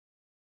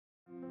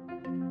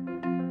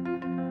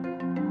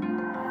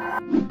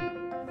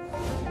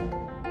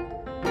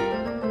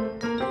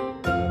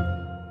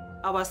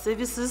Our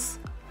services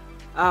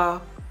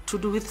are to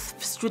do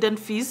with student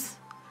fees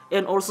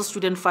and also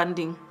student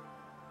funding.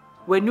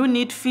 When you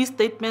need fee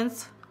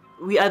statements,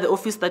 we are the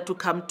office that you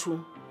come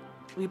to.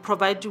 We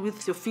provide you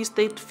with your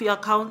fee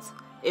accounts,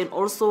 and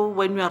also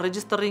when you are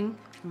registering,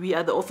 we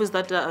are the office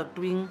that are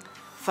doing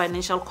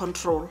financial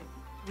control.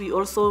 We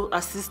also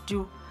assist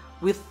you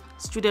with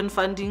student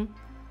funding,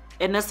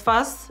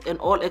 NSFAS, and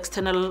all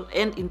external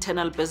and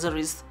internal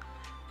bursaries.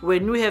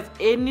 When you have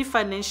any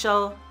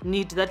financial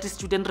need that is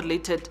student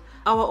related,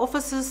 our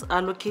offices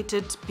are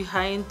located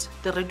behind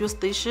the radio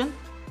station.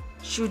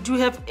 Should you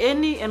have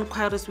any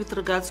inquiries with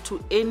regards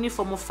to any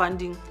form of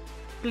funding,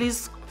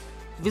 please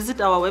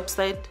visit our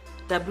website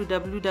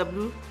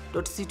www.c2.ac.za.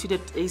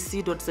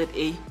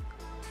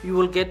 You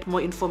will get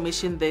more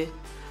information there.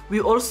 We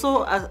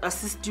also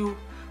assist you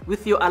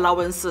with your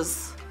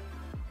allowances.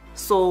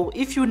 So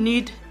if you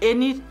need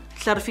any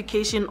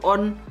clarification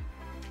on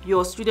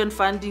your student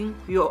funding,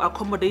 your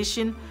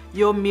accommodation,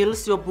 your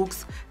meals, your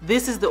books,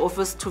 this is the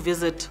office to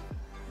visit.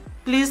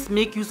 Please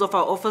make use of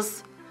our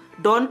office.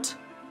 Don't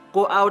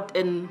go out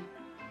and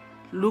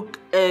look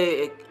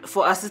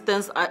for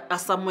assistance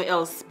somewhere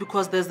else,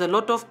 because there's a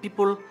lot of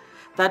people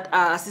that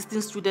are assisting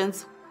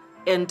students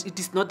and it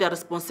is not their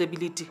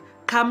responsibility.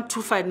 Come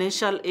to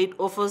financial aid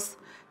office.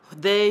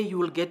 There you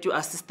will get your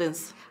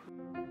assistance.